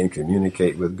 pray and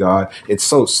communicate with God. It's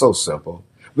so simple.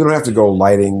 We don't have to go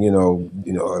lighting,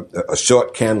 a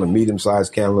short candle, a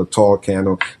medium-sized candle, a tall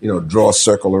candle, draw a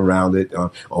circle around it,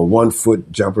 on 1 foot,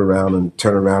 jump around and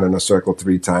turn around in a circle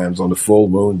 3 times. On the full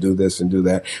moon, do this and do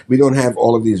that. We don't have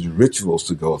all of these rituals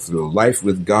to go through. Life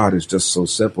with God is just so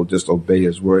simple. Just obey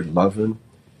his word, love him.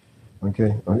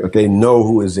 Okay. Know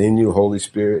who is in you, Holy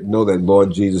Spirit. Know that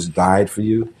Lord Jesus died for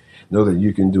you. Know that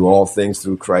you can do all things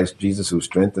through Christ Jesus who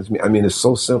strengthens me. I mean, it's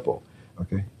so simple.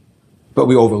 Okay. But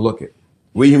we overlook it.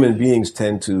 We human beings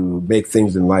tend to make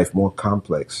things in life more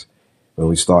complex when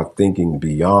we start thinking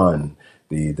beyond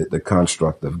the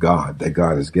construct of God that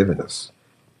God has given us.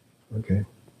 Okay.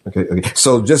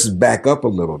 So just back up a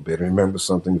little bit and remember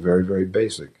something very, very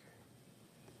basic.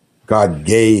 God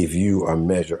gave you a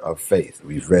measure of faith.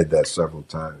 We've read that several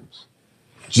times.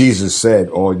 Jesus said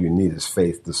all you need is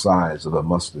faith the size of a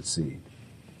mustard seed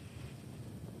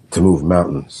to move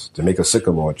mountains, to make a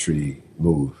sycamore tree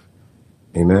move.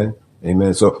 Amen.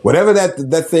 So whatever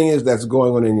that thing is that's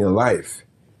going on in your life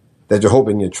that you're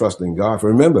hoping you're trusting God for,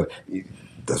 remember, it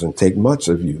doesn't take much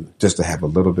of you just to have a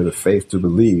little bit of faith to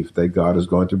believe that God is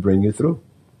going to bring you through,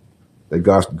 that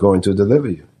God's going to deliver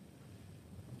you.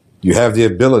 You have the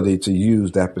ability to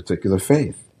use that particular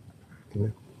faith.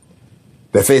 Amen.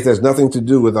 That faith has nothing to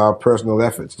do with our personal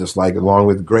efforts, just like along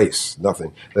with grace,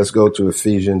 nothing. Let's go to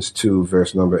Ephesians 2,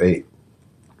 verse number 8.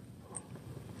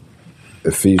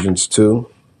 Ephesians 2.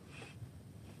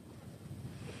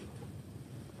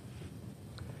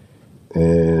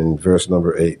 And verse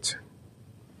number 8.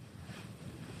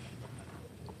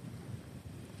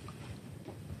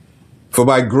 For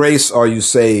by grace are you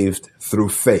saved through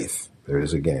faith. There it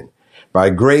is again. By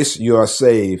grace you are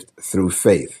saved through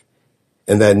faith,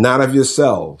 and that not of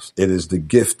yourselves, it is the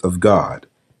gift of God,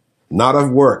 not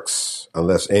of works,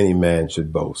 unless any man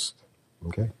should boast.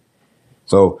 Okay?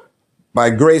 So by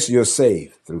grace you're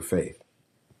saved through faith.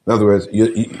 In other words,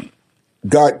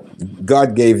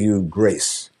 God gave you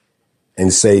grace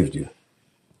and saved you.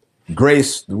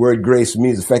 Grace, the word grace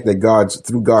means the fact that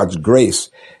through God's grace,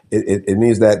 it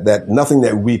means that nothing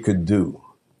that we could do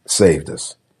saved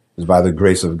us. It was by the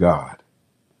grace of God.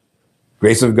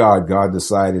 Grace of God, God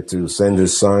decided to send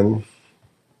his son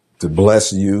to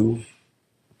bless you,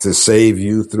 to save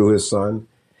you through his son.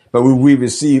 But we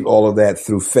receive all of that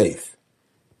through faith.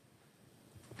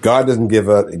 God doesn't give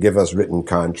us written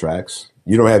contracts.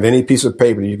 You don't have any piece of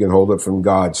paper you can hold up from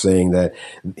God saying that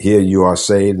here you are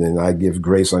saved and I give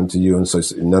grace unto you. And so,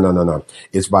 no.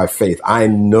 It's by faith. I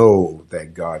know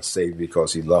that God saved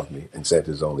because he loved me and sent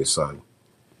his only son.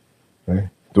 Okay?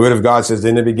 The word of God says,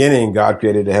 in the beginning, God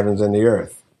created the heavens and the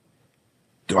earth.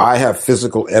 Do I have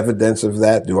physical evidence of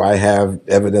that? Do I have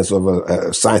evidence of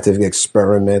a scientific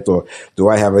experiment? Or do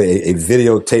I have a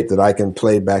videotape that I can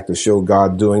play back to show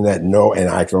God doing that? No, and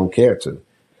I don't care to.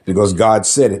 Because God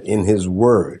said it in his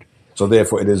word. So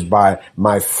therefore, it is by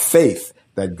my faith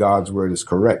that God's word is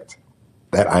correct,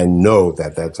 that I know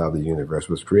that that's how the universe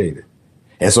was created.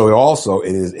 And so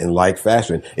it is in like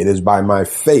fashion. It is by my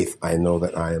faith I know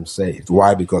that I am saved.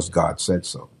 Why? Because God said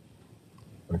so.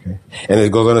 Okay. And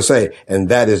it goes on to say, and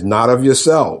that is not of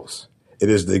yourselves. It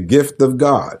is the gift of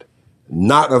God,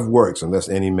 not of works, unless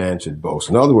any man should boast.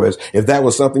 In other words, if that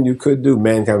was something you could do,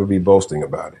 mankind would be boasting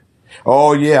about it.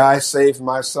 Oh, yeah, I saved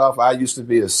myself. I used to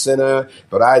be a sinner,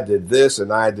 but I did this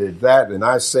and I did that and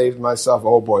I saved myself.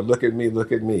 Oh, boy, look at me,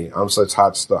 look at me. I'm such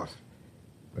hot stuff.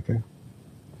 Okay.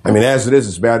 I mean, as it is,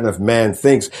 it's bad enough man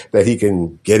thinks that he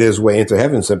can get his way into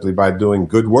heaven simply by doing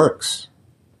good works.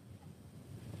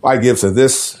 I give to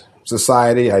this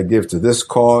society. I give to this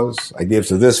cause. I give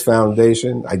to this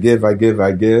foundation. I give. I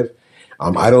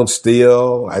don't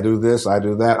steal. I do this. I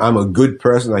do that. I'm a good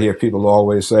person. I hear people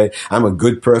always say, I'm a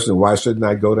good person. Why shouldn't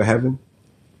I go to heaven?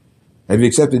 Have you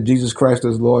accepted Jesus Christ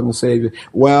as Lord and Savior?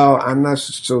 Well, I'm not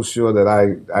so sure that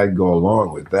I go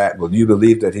along with that. Well, do you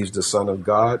believe that he's the Son of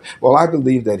God? Well, I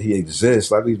believe that he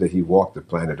exists. I believe that he walked the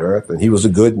planet Earth and he was a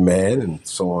good man and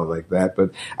so on like that.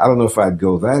 But I don't know if I'd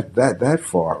go that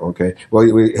far. Okay.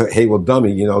 Well,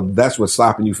 dummy, that's what's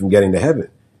stopping you from getting to heaven.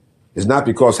 It's not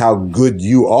because how good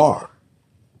you are.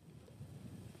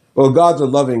 Well, God's a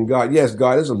loving God. Yes,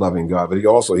 God is a loving God, but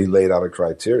he laid out a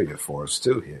criteria for us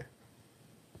too here.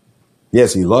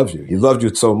 Yes, he loves you. He loved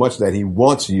you so much that he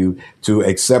wants you to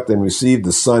accept and receive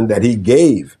the son that he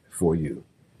gave for you,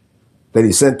 that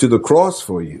he sent to the cross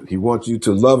for you. He wants you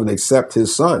to love and accept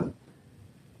his son.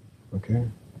 Okay.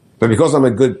 But because I'm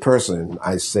a good person,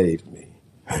 I saved me.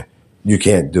 You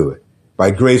can't do it.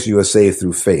 By grace, you are saved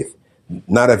through faith,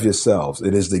 not of yourselves.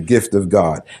 It is the gift of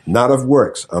God, not of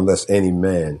works, unless any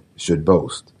man should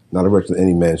boast. Not of works that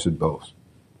any man should boast.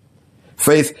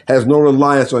 Faith has no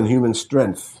reliance on human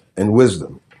strength and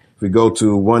wisdom. If we go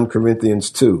to 1 Corinthians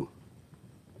 2.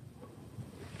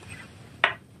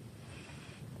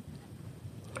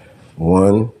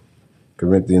 1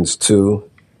 Corinthians 2,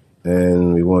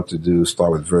 and we want to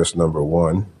start with verse number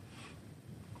 1.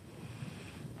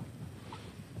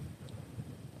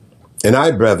 And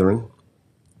I, brethren,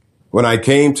 when I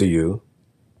came to you,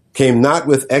 came not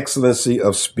with excellency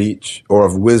of speech or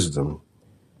of wisdom,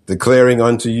 declaring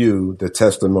unto you the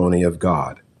testimony of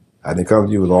God. I didn't come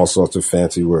to you with all sorts of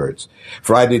fancy words.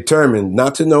 For I determined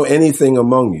not to know anything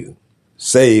among you,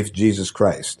 save Jesus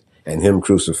Christ and him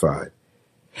crucified.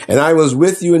 And I was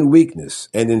with you in weakness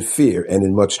and in fear and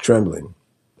in much trembling.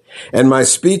 And my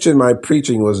speech and my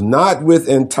preaching was not with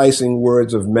enticing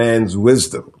words of man's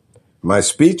wisdom. My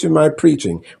speech and my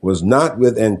preaching was not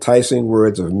with enticing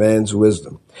words of man's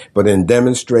wisdom, but in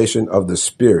demonstration of the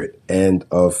Spirit and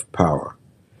of power,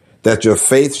 that your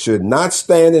faith should not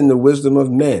stand in the wisdom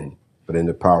of men, but in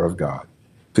the power of God.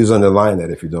 Please underline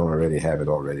that if you don't already have it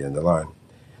already underlined.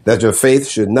 That your faith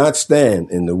should not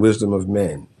stand in the wisdom of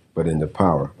men, but in the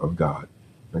power of God.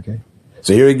 Okay?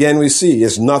 So here again we see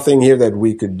it's nothing here that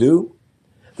we could do.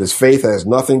 This faith has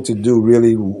nothing to do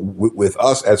really with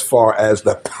us as far as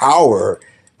the power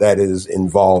that is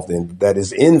involved that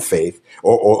is in faith,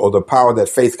 or the power that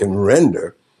faith can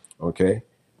render. Okay?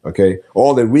 Okay,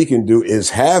 all that we can do is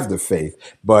have the faith,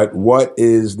 but what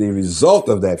is the result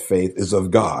of that faith is of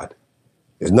God.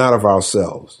 It's not of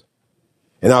ourselves.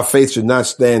 And our faith should not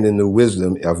stand in the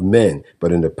wisdom of men,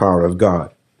 but in the power of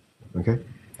God. Okay?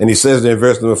 And he says there in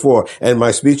verse number 4, and my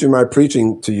speech and my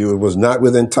preaching to you was not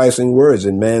with enticing words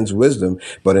in man's wisdom,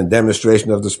 but in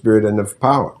demonstration of the Spirit and of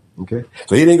power. Okay.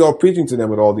 So he didn't go preaching to them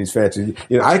with all these fancy,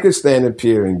 I could stand up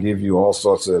here and give you all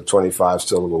sorts of 25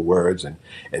 syllable words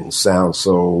and sound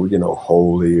so,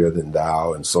 holier than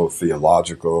thou and so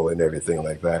theological and everything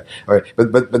like that. All right.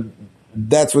 But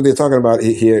that's what they're talking about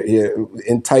here,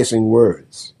 enticing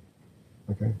words.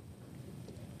 Okay.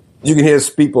 You can hear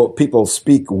people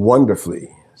speak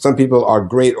wonderfully. Some people are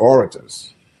great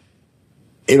orators.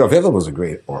 Adolf Hitler was a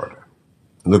great orator.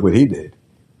 Look what he did.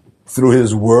 Through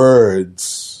his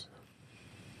words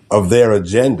of their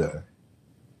agenda,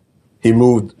 he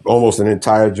moved almost an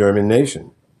entire German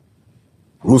nation.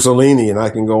 Mussolini, and I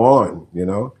can go on,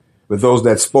 with those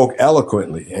that spoke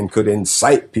eloquently and could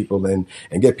incite people and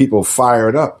get people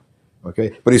fired up.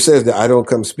 Okay. But he says that I don't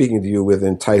come speaking to you with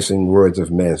enticing words of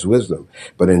man's wisdom,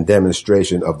 but in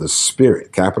demonstration of the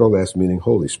Spirit, capital S, meaning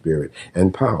Holy Spirit,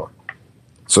 and power,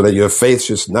 so that your faith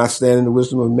should not stand in the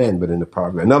wisdom of men, but in the power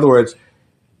of God. In other words,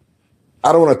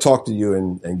 I don't want to talk to you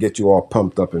and get you all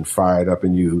pumped up and fired up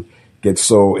and you get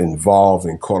so involved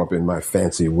and caught up in my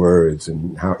fancy words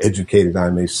and how educated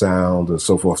I may sound and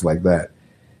so forth like that.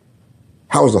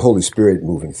 How is the Holy Spirit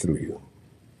moving through you?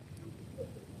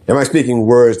 Am I speaking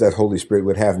words that Holy Spirit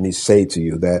would have me say to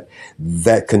you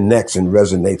that connects and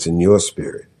resonates in your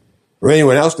spirit, or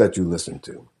anyone else that you listen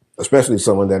to, especially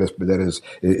someone that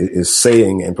is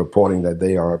saying and purporting that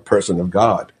they are a person of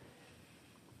God?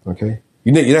 Okay,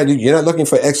 you're not looking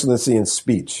for excellency in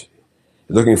speech.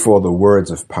 You're looking for the words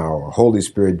of power, Holy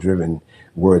Spirit driven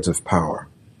words of power.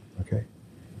 Okay,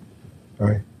 all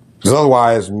right, because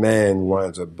otherwise man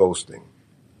winds up boasting.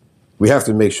 We have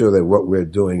to make sure that what we're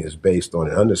doing is based on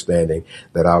an understanding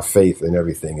that our faith in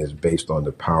everything is based on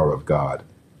the power of God,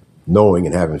 knowing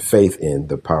and having faith in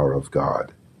the power of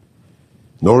God.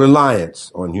 No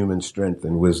reliance on human strength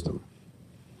and wisdom.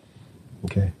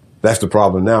 Okay, that's the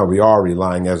problem now. We are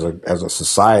relying as a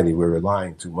society. We're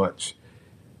relying too much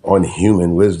on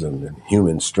human wisdom and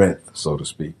human strength, so to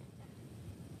speak.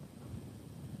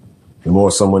 The more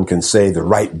someone can say the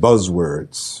right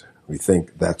buzzwords, we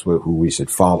think that's who we should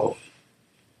follow.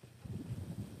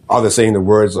 Are they saying the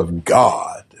words of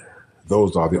God?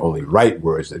 Those are the only right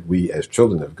words that we as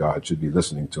children of God should be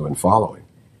listening to and following.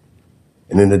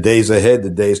 And in the days ahead, the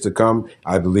days to come,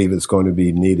 I believe it's going to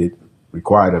be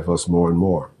required of us more and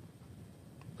more.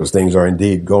 Because things are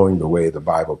indeed going the way the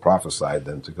Bible prophesied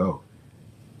them to go.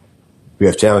 We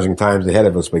have challenging times ahead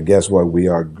of us, but guess what?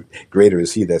 Greater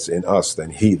is he that's in us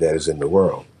than he that is in the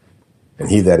world. And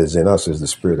he that is in us is the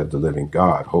Spirit of the living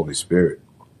God, Holy Spirit.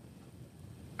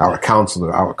 Our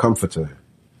counselor, our comforter,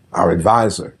 our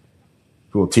advisor,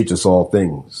 who will teach us all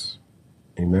things.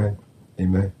 Amen,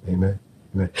 amen, amen,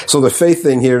 amen. So the faith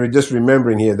thing here, just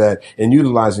remembering here that in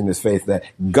utilizing this faith, that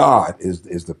God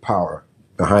is the power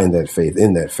behind that faith,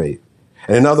 in that faith.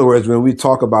 And in other words, when we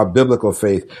talk about biblical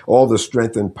faith, all the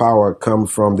strength and power come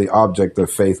from the object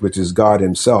of faith, which is God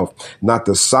himself, not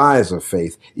the size of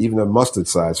faith. Even a mustard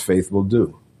size faith will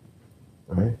do.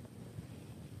 All right?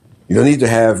 You don't need to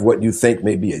have what you think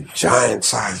may be a giant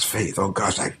sized faith. Oh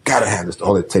gosh, I gotta have this.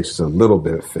 All it takes is a little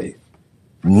bit of faith,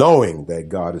 knowing that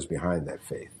God is behind that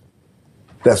faith.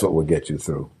 That's what will get you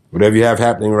through. Whatever you have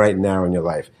happening right now in your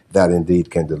life, that indeed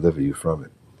can deliver you from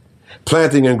it.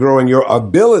 Planting and growing your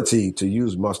ability to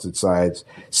use mustard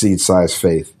seed size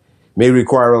faith may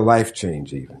require a life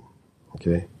change even.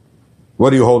 Okay.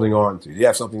 What are you holding on to? Do you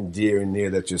have something dear and near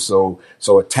that you're so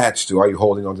attached to? Are you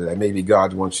holding on to that? Maybe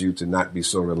God wants you to not be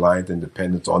so reliant and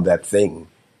dependent on that thing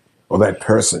or that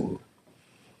person,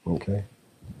 okay,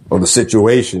 or the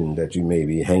situation that you may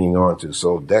be hanging on to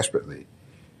so desperately.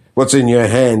 What's in your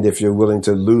hand, if you're willing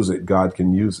to lose it, God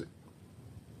can use it.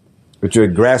 But you're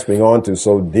grasping onto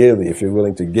so dearly, if you're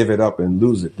willing to give it up and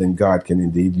lose it, then God can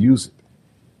indeed use it.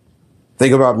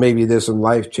 Think about maybe there's some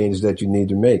life changes that you need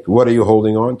to make. What are you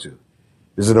holding on to?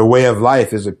 Is it a way of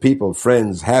life? Is it people,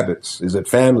 friends, habits? Is it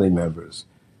family members?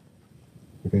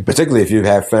 Okay. Particularly if you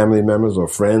have family members or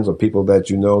friends or people that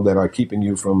you know that are keeping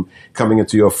you from coming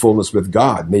into your fullness with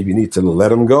God. Maybe you need to let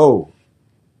them go.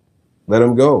 Let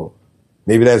them go.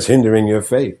 Maybe that's hindering your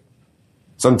faith.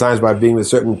 Sometimes by being with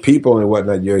certain people and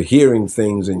whatnot, you're hearing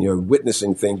things and you're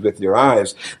witnessing things with your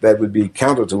eyes that would be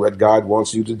counter to what God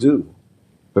wants you to do.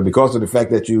 But because of the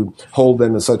fact that you hold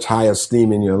them in such high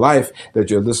esteem in your life, that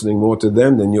you're listening more to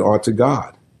them than you are to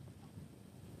God.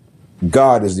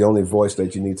 God is the only voice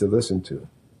that you need to listen to.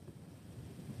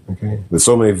 Okay. There's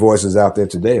so many voices out there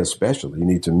today, especially. You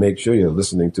need to make sure you're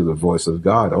listening to the voice of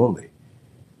God only.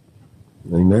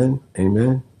 Amen,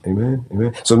 amen, amen,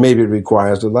 amen. So maybe it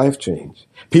requires a life change.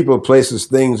 People, places,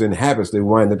 things, and habits, they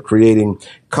wind up creating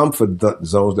comfort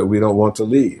zones that we don't want to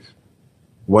leave.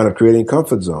 We wind up creating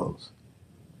comfort zones.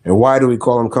 And why do we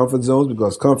call them comfort zones?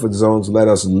 Because comfort zones let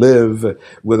us live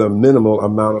with a minimal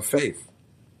amount of faith.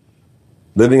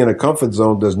 Living in a comfort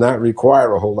zone does not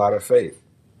require a whole lot of faith.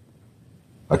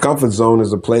 A comfort zone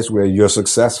is a place where you're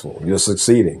successful, you're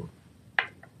succeeding.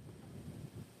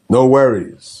 No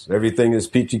worries. Everything is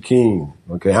peachy keen.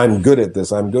 Okay, I'm good at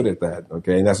this. I'm good at that.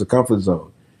 Okay, and that's a comfort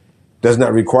zone. Does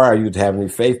not require you to have any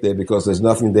faith there because there's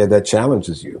nothing there that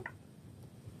challenges you.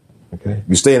 Okay, if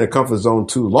you stay in a comfort zone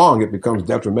too long, it becomes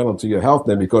detrimental to your health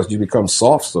then because you become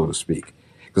soft, so to speak.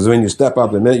 Because when you step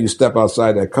out, the minute you step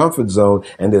outside that comfort zone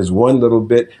and there's one little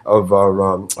bit of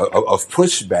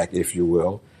pushback, if you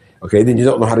will, okay, then you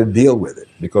don't know how to deal with it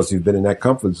because you've been in that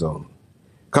comfort zone.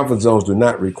 Comfort zones do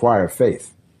not require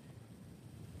faith.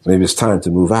 So maybe it's time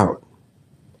to move out.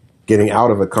 Getting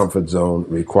out of a comfort zone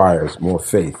requires more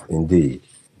faith indeed.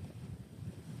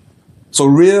 So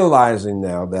realizing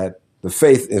now that the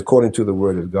faith, according to the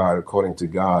word of God, according to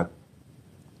God,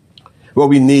 what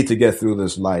we need to get through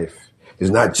this life is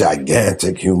not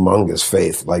gigantic, humongous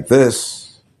faith like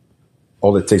this.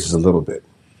 All it takes is a little bit.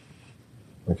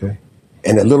 Okay?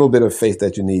 And a little bit of faith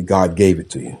that you need, God gave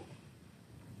it to you.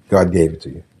 God gave it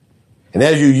to you. And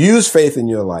as you use faith in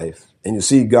your life and you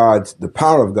see the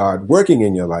power of God working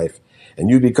in your life and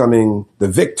you becoming the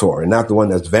victor and not the one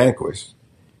that's vanquished,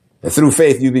 and through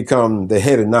faith you become the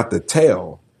head and not the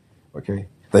tail, okay,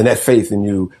 then that faith in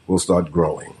you will start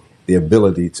growing. The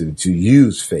ability to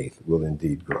use faith will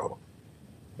indeed grow.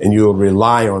 And you'll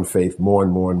rely on faith more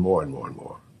and more and more and more and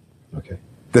more. Okay?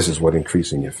 This is what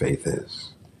increasing your faith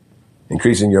is.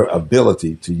 Increasing your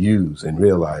ability to use and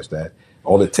realize that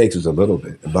all it takes is a little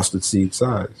bit, a mustard seed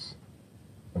size.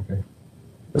 Okay?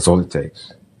 That's all it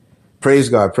takes. Praise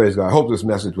God, praise God. I hope this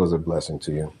message was a blessing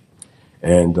to you.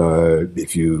 And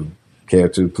if you care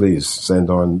to, please send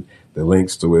on the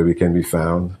links to where we can be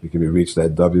found. We can be reached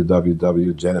at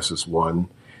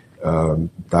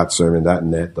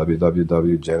www.genesis1.sermon.net,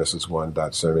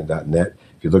 www.genesis1.sermon.net.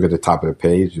 If you look at the top of the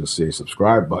page, you'll see a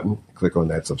subscribe button. Click on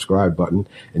that subscribe button,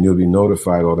 and you'll be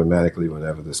notified automatically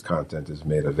whenever this content is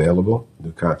made available.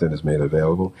 New content is made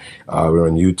available. We're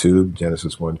on YouTube,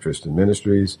 Genesis One Christian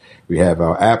Ministries. We have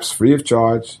our apps free of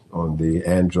charge on the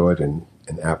Android and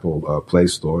Apple Play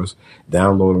stores.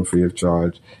 Download them free of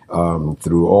charge.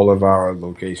 Through all of our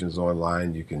locations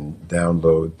online, you can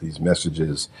download these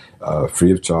messages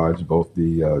free of charge, both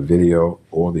the video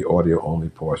or the audio only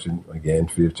portion. Again,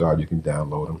 free of charge, you can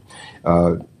download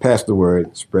them. Pass the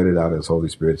word, spread it out as Holy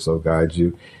Spirit so guides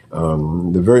you.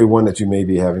 The very one that you may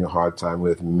be having a hard time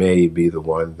with may be the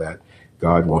one that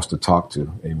God wants to talk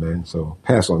to. Amen. So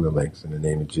pass on the links in the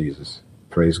name of Jesus.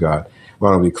 Praise God.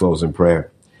 Why don't we close in prayer?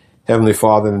 Heavenly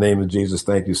Father, in the name of Jesus,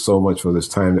 thank you so much for this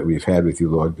time that we've had with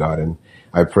you, Lord God. And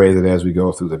I pray that as we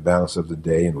go through the balance of the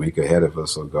day and week ahead of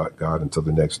us, oh God, until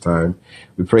the next time,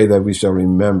 we pray that we shall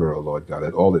remember, oh Lord God,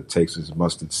 that all it takes is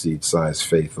mustard seed size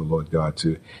faith, oh Lord God,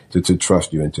 to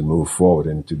trust you and to move forward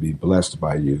and to be blessed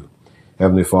by you.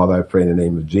 Heavenly Father, I pray in the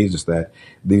name of Jesus that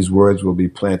these words will be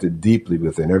planted deeply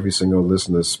within every single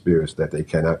listener's spirits, that they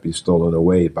cannot be stolen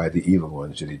away by the evil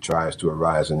one should he tries to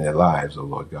arise in their lives, oh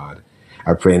Lord God.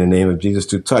 I pray in the name of Jesus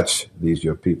to touch these,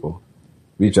 your people.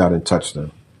 Reach out and touch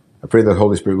them. I pray that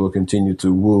Holy Spirit will continue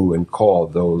to woo and call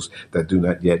those that do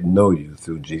not yet know you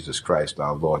through Jesus Christ,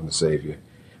 our Lord and Savior.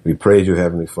 We praise you,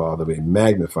 Heavenly Father. We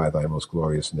magnify thy most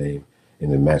glorious name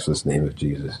in the matchless name of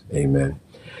Jesus. Amen.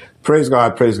 Praise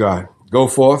God. Praise God. Go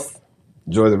forth.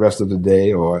 Enjoy the rest of the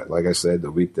day, or like I said, the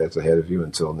week that's ahead of you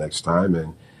until next time.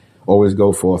 And always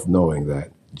go forth knowing that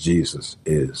Jesus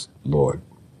is Lord.